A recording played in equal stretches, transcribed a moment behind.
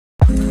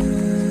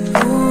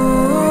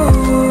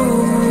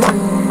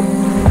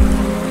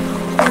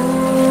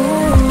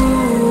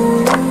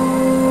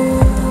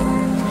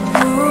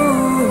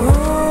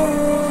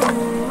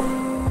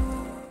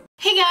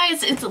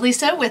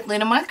Lisa with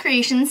Lena Moth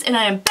Creations, and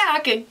I am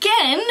back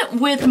again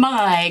with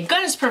my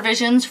goddess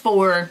provisions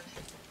for,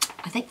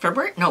 I think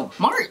February? No,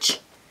 March.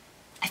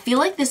 I feel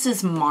like this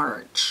is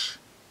March.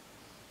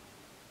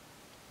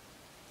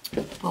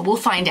 Well, we'll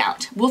find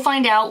out. We'll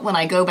find out when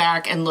I go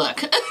back and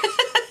look.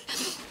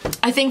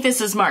 I think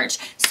this is March.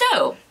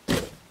 So,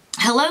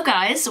 hello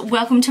guys,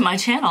 welcome to my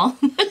channel.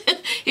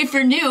 If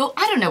you're new,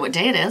 I don't know what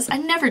day it is. I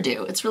never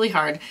do. It's really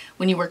hard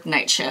when you work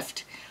night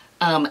shift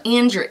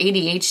and you're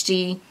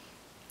ADHD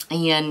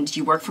and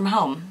you work from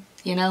home,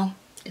 you know?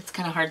 It's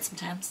kind of hard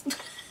sometimes.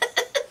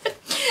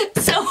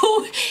 So,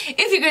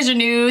 if you guys are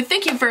new,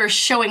 thank you for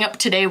showing up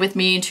today with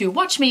me to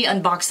watch me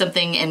unbox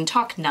something and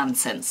talk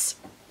nonsense.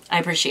 I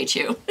appreciate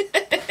you.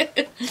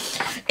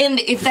 And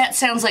if that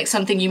sounds like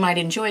something you might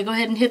enjoy, go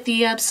ahead and hit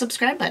the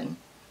subscribe button.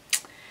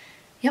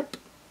 Yep.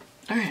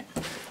 All right,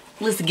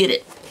 let's get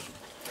it.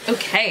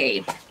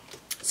 Okay,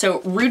 so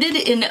Rooted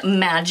in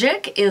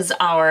Magic is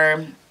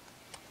our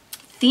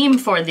theme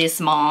for this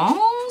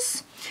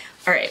malls.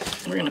 All right,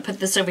 we're gonna put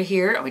this over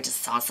here. Oh, I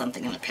just saw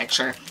something in the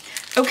picture.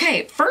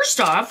 Okay, first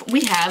off,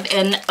 we have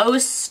an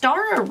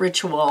Ostara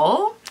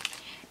ritual,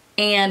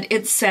 and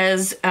it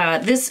says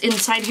this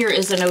inside here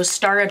is an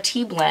Ostara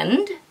tea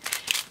blend.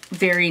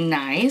 Very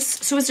nice.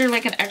 So is there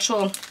like an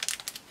actual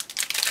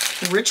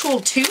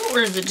ritual too, or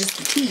is it just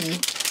a tea?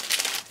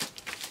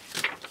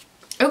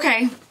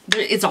 Okay,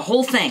 it's a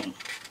whole thing.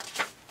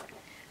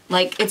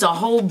 Like, it's a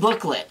whole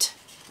booklet.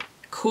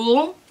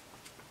 Cool.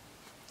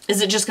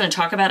 Is it just going to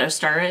talk about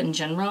Ostara in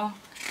general?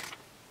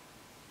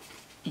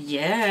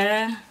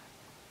 Yeah.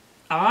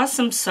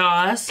 Awesome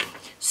sauce.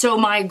 So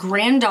my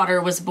granddaughter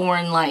was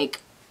born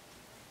like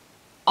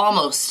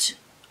almost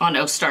on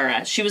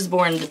Ostara. She was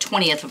born the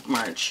 20th of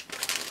March.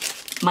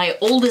 My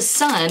oldest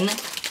son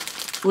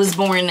was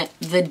born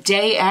the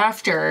day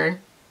after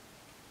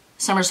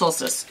summer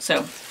solstice.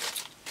 So,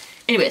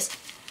 anyways.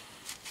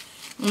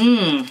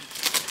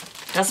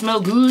 That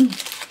smells good.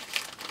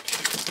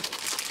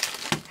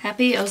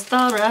 Happy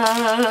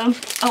Ostara.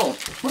 Oh,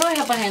 what do I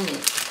have behind me?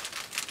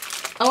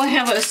 Oh, I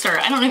have Ostara.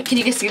 I don't know, can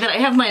you guys see that? I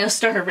have my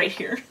Ostara right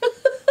here.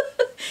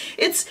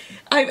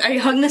 I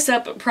hung this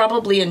up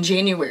probably in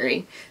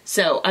January,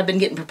 so I've been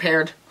getting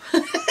prepared.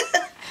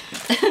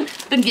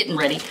 Been getting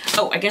ready.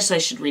 Oh, I guess I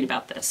should read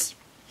about this.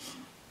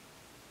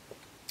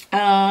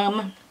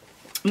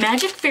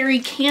 Magic Fairy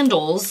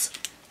Candles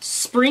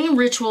Spring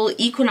Ritual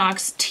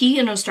Equinox Tea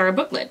and Ostara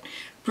booklet.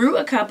 Brew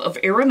a cup of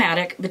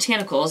aromatic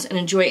botanicals and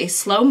enjoy a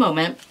slow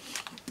moment.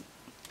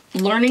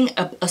 Learning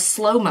a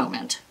slow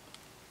moment.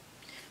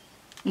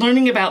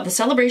 Learning about the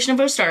celebration of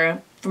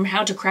Ostara, from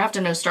how to craft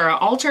an Ostara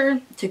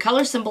altar, to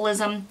color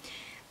symbolism,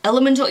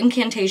 elemental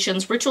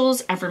incantations,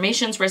 rituals,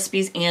 affirmations,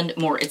 recipes, and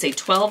more. It's a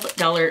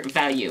 $12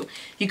 value.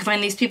 You can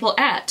find these people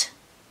at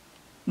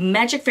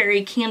Magic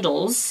Fairy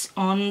Candles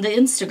on the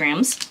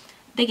Instagrams.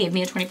 They gave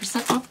me a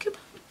 20% off coupon.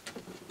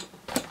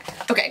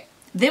 Okay,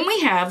 then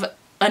we have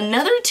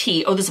another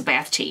tea. Oh, this is a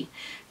bath tea.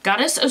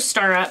 Goddess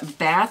Ostara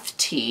bath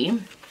tea.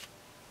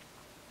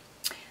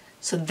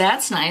 So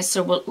that's nice.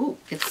 So we'll, ooh,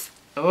 it's,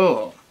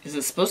 oh, is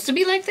it supposed to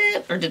be like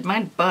that? Or did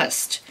mine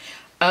bust?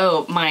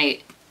 Oh, my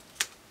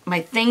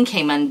thing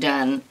came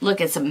undone. Look,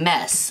 it's a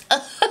mess.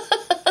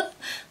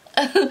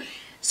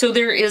 So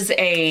there is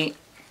an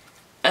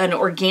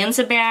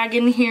organza bag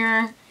in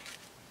here,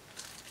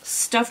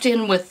 stuffed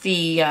in with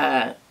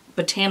the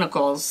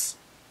botanicals.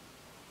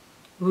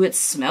 Ooh, it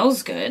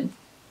smells good.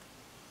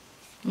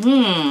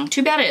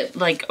 Too bad it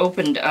like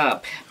opened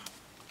up.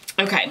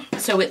 Okay,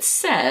 so it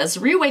says,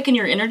 reawaken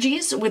your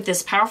energies with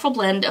this powerful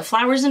blend of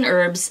flowers and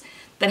herbs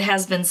that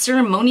has been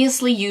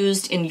ceremoniously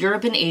used in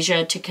Europe and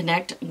Asia to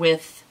connect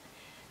with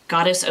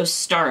Goddess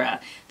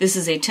Ostara. This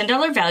is a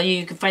 $10 value.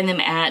 You can find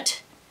them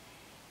at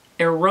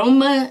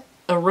Aroma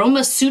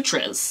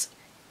Sutras,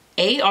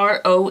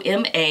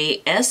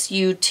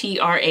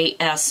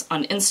 AROMASUTRAS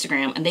on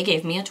Instagram, and they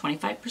gave me a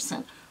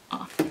 25%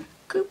 off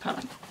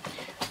coupon.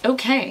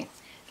 Okay,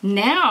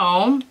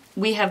 now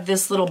we have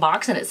this little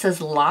box and it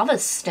says Lava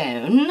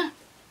Stone.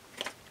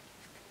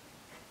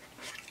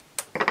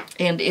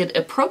 And it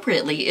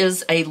appropriately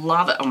is a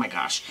lava, oh my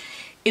gosh.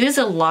 It is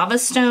a lava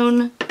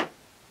stone,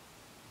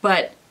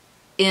 but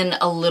in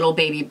a little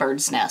baby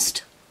bird's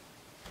nest.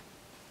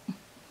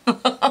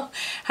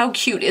 How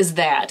cute is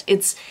that?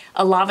 It's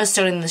a lava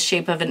stone in the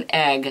shape of an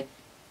egg.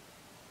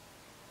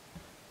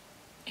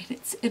 And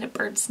it's in a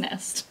bird's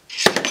nest.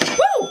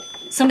 Woo!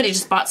 Somebody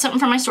just bought something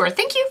from my store.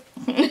 Thank you.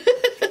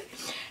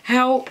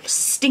 How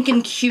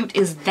stinking cute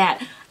is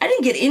that? I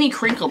didn't get any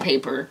crinkle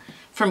paper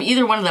from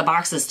either one of the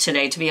boxes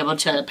today to be able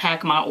to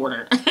pack my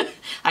order.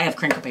 I have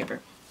crinkle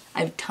paper. I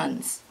have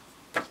tons.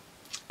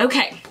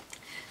 Okay,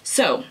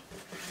 so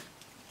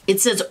it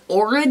says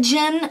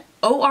Origin,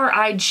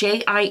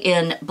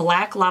 O-R-I-J-I-N,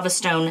 Black Lava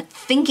Stone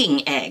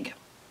Thinking Egg.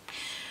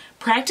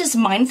 Practice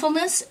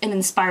mindfulness and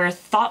inspire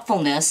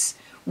thoughtfulness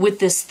with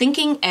this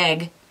thinking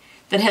egg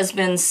that has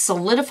been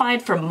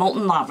solidified from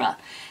molten lava.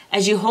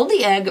 As you hold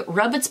the egg,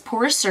 rub its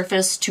porous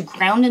surface to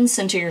ground and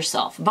center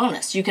yourself.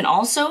 Bonus, you can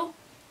also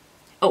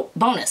Oh,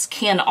 bonus,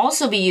 can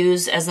also be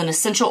used as an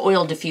essential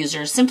oil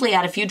diffuser. Simply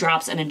add a few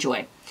drops and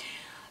enjoy.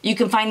 You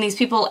can find these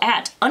people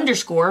at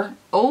 _ORIJIN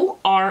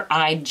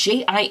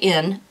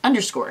 _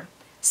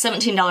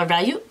 $17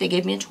 value. They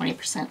gave me a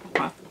 20%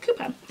 off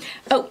coupon.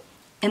 Oh,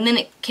 and then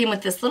it came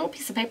with this little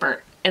piece of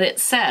paper, and it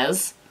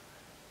says,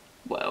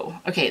 whoa,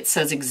 okay, it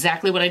says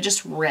exactly what I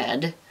just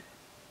read,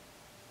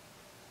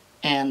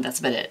 and that's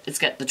about it. It's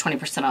got the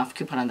 20% off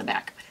coupon on the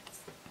back.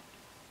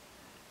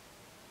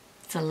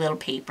 It's a little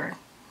paper.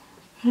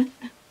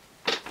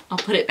 I'll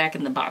put it back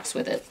in the box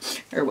with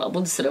it. Or well,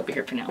 we'll just sit over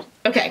here for now.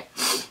 Okay.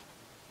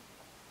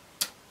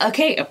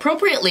 Okay,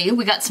 appropriately,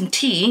 we got some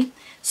tea.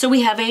 So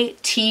we have a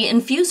tea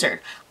infuser.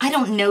 I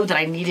don't know that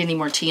I need any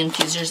more tea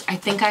infusers. I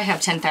think I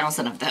have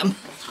 10,000 of them.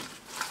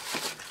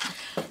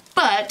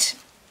 But,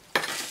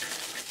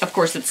 of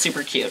course, it's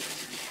super cute.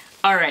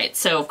 All right,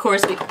 so of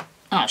course we,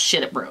 oh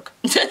shit, it broke.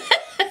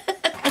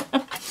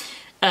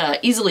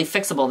 Easily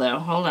fixable though,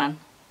 hold on.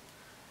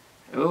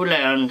 Hold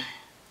on.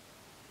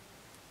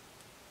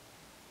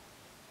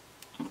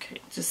 Okay,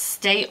 just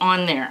stay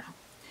on there.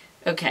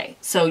 Okay,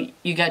 so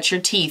you got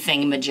your tea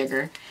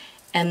thingamajigger.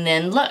 And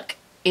then look,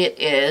 it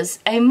is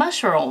a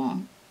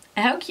mushroom.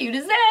 How cute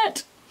is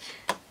that?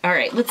 All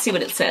right, let's see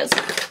what it says.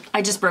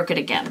 I just broke it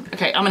again.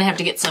 Okay, I'm gonna have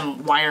to get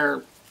some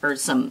wire or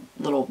some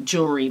little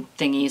jewelry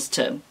thingies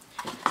to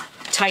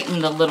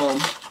tighten the little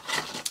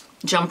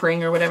jump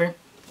ring or whatever.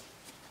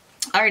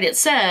 All right, it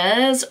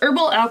says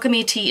Herbal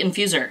Alchemy Tea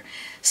Infuser.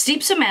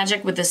 Steep some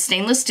magic with this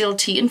stainless steel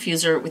tea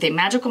infuser with a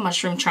magical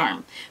mushroom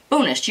charm.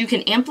 Bonus, you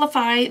can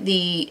amplify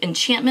the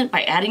enchantment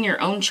by adding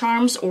your own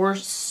charms or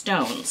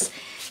stones.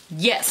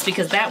 Yes,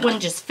 because that one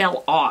just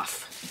fell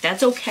off.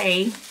 That's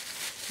okay.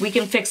 We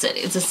can fix it.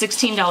 It's a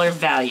 $16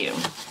 value.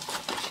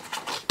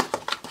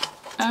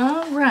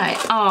 All right.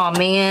 Oh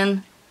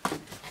man.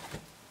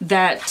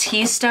 That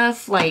tea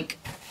stuff like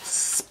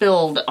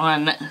spilled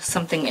on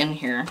something in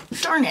here.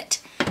 Darn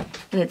it.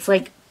 And it's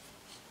like,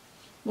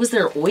 was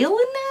there oil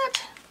in that?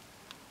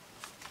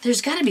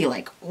 There's got to be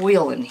like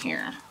oil in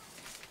here.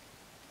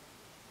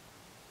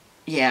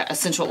 Yeah,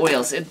 essential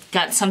oils. It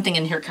got something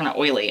in here kind of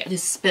oily. I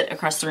just spit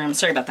across the room.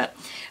 Sorry about that.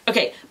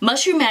 Okay,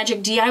 Mushroom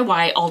Magic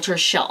DIY Altar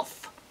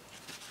Shelf.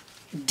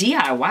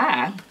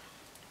 DIY?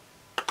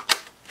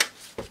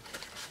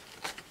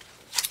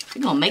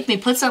 You're gonna make me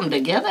put something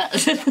together?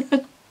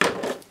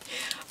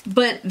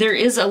 But there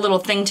is a little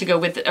thing to go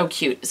with it. Oh,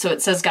 cute. So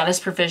it says Goddess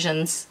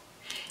Provisions.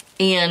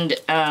 And,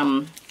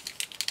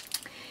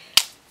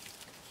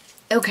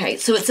 okay,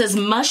 so it says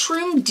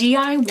Mushroom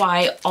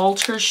DIY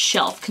Altar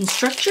Shelf.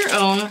 Construct your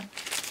own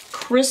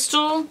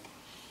crystal.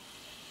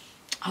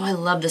 Oh, I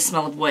love the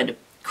smell of wood.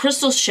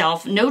 Crystal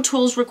shelf, no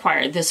tools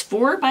required. This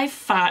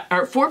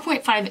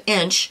 4.5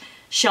 inch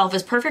shelf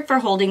is perfect for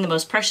holding the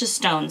most precious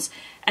stones.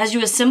 As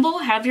you assemble,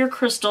 have your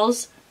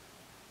crystals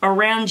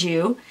around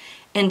you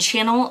and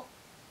channel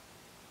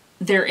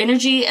their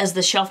energy as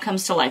the shelf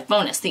comes to life.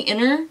 Bonus,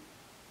 the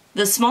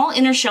small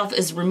inner shelf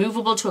is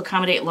removable to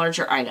accommodate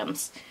larger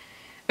items.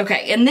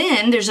 Okay, and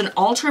then there's an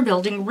altar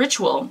building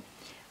ritual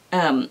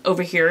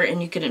over here,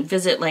 and you can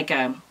visit like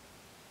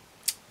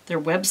their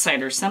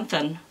website or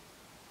something.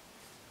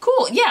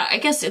 Cool, yeah, I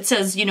guess it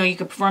says, you know, you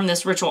could perform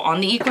this ritual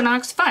on the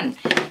equinox. Fun.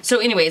 So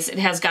anyways, it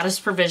has Goddess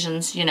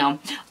Provisions, you know.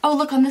 Oh,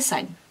 look on this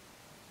side.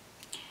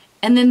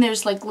 And then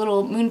there's like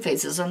little moon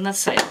phases on this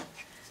side.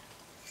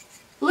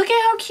 Look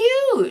at how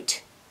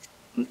cute.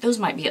 Those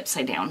might be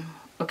upside down.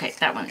 Okay,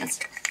 that one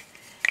is.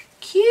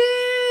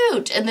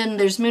 Cute. And then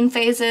there's moon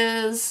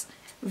phases.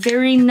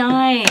 Very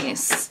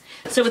nice.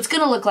 So it's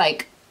gonna look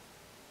like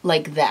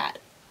that.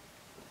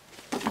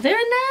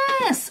 Very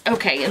nice.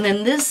 Okay, and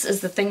then this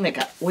is the thing that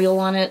got oil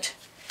on it.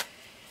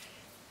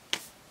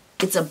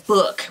 It's a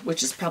book,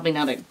 which is probably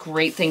not a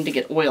great thing to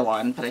get oil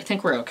on, but I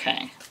think we're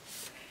okay.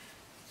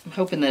 I'm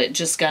hoping that it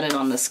just got it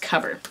on this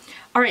cover.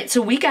 All right,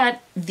 so we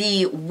got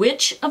the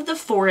Witch of the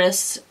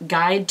Forest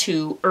Guide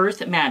to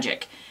Earth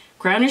Magic.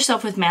 Ground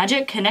yourself with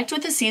magic, connect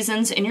with the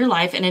seasons in your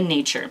life and in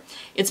nature.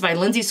 It's by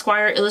Lindsay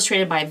Squire,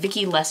 illustrated by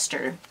Vicki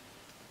Lester.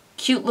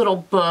 Cute little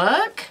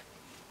book.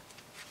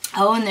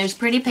 Oh, and there's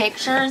pretty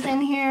pictures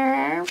in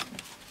here.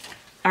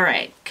 All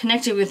right,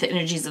 connected with the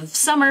energies of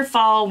summer,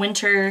 fall,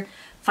 winter,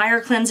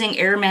 fire cleansing,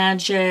 air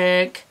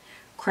magic,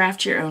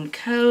 craft your own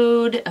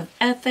code of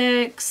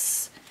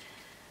ethics,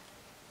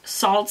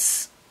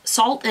 salt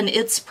and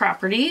its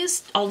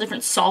properties, all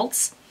different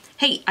salts.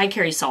 Hey, I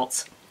carry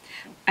salts.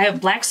 I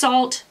have black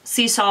salt,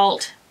 sea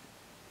salt,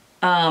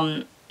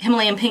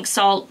 Himalayan pink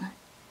salt,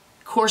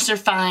 coarser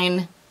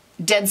fine,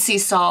 Dead Sea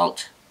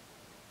salt.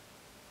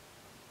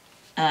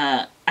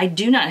 I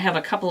do not have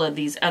a couple of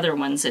these other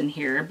ones in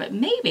here, but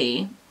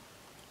maybe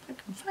I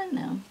can find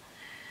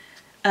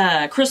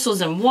them.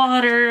 Crystals in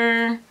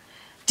water,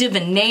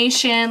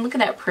 divination. Look at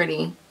that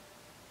pretty.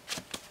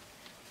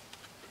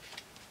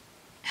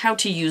 How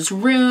to use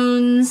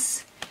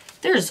runes.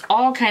 There's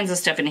all kinds of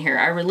stuff in here.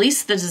 I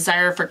release the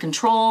desire for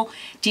control.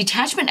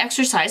 Detachment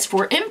exercise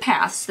for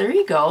empaths. There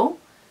you go.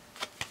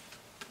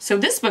 So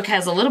this book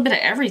has a little bit of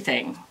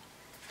everything.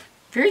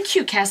 Very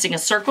cute. Casting a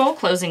circle,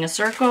 closing a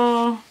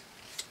circle.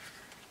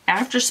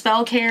 After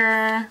spell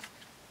care.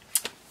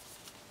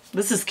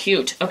 This is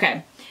cute.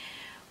 Okay.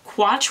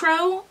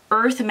 Quattro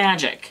Earth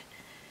Magic.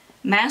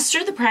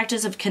 Master the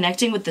practice of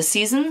connecting with the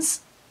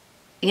seasons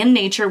and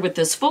nature with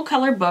this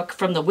full-color book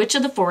from the Witch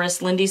of the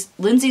Forest,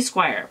 Lindsay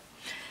Squire.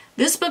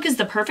 This book is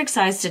the perfect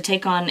size to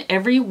take on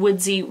every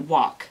woodsy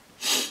walk.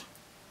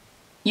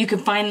 You can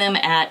find them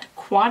at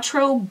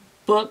Quattro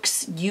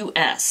Books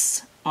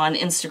US on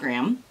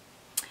Instagram,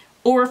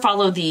 or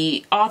follow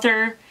the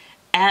author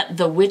at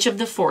the Witch of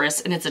the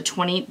Forest, and it's a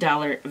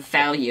 $20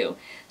 value.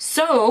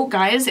 So,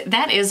 guys,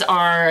 that is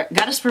our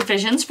Goddess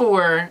Provisions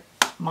for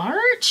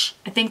March?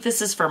 I think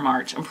this is for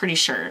March, I'm pretty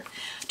sure.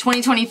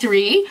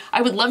 2023.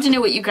 I would love to know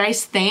what you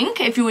guys think.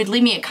 If you would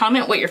leave me a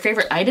comment what your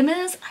favorite item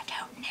is. I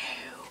don't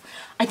know.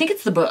 I think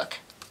it's the book.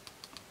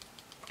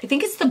 I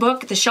think it's the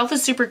book. The shelf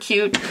is super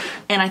cute,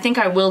 and I think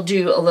I will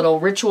do a little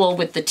ritual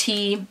with the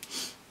tea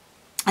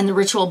and the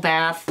ritual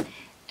bath,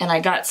 and I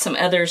got some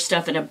other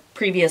stuff in a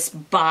previous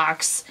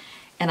box,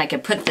 and I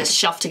could put this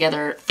shelf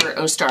together for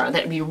O-Star.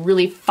 That would be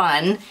really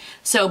fun.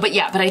 So, but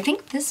yeah, but I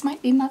think this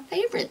might be my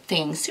favorite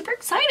thing. Super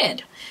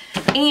excited.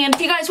 And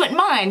if you guys wouldn't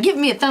mind, give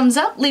me a thumbs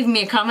up, leaving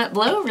me a comment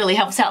below. It really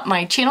helps out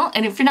my channel.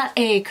 And if you're not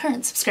a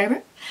current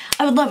subscriber,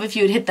 I would love if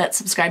you would hit that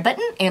subscribe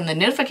button and the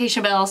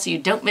notification bell so you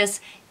don't miss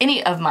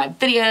any of my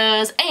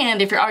videos.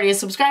 And if you're already a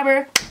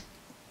subscriber,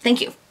 thank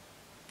you.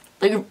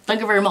 Thank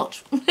you very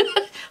much.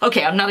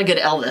 Okay, I'm not a good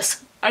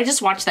Elvis. I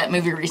just watched that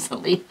movie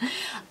recently.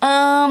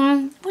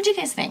 What do you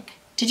guys think?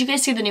 Did you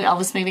guys see the new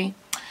Elvis movie?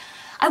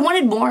 I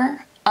wanted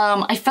more.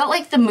 I felt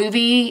like the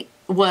movie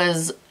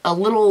was a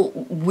little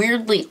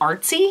weirdly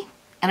artsy,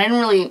 and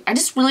I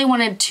just really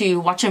wanted to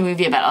watch a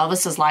movie about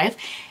Elvis's life.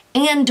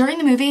 And during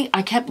the movie,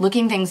 I kept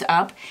looking things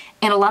up,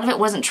 and a lot of it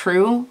wasn't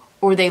true,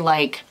 or they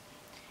like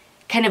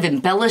kind of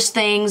embellished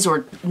things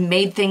or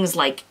made things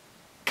like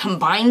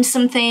combined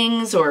some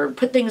things or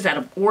put things out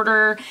of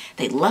order.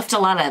 They left a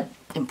lot of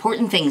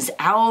important things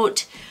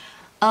out.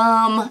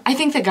 I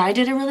think the guy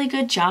did a really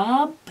good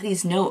job, but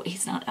he's not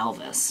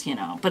Elvis, you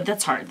know, but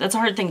that's hard. That's a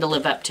hard thing to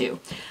live up to.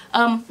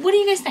 What do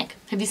you guys think?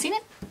 Have you seen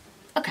it?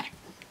 Okay,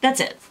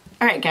 that's it.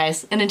 All right,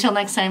 guys, and until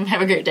next time,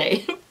 have a great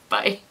day.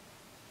 Bye.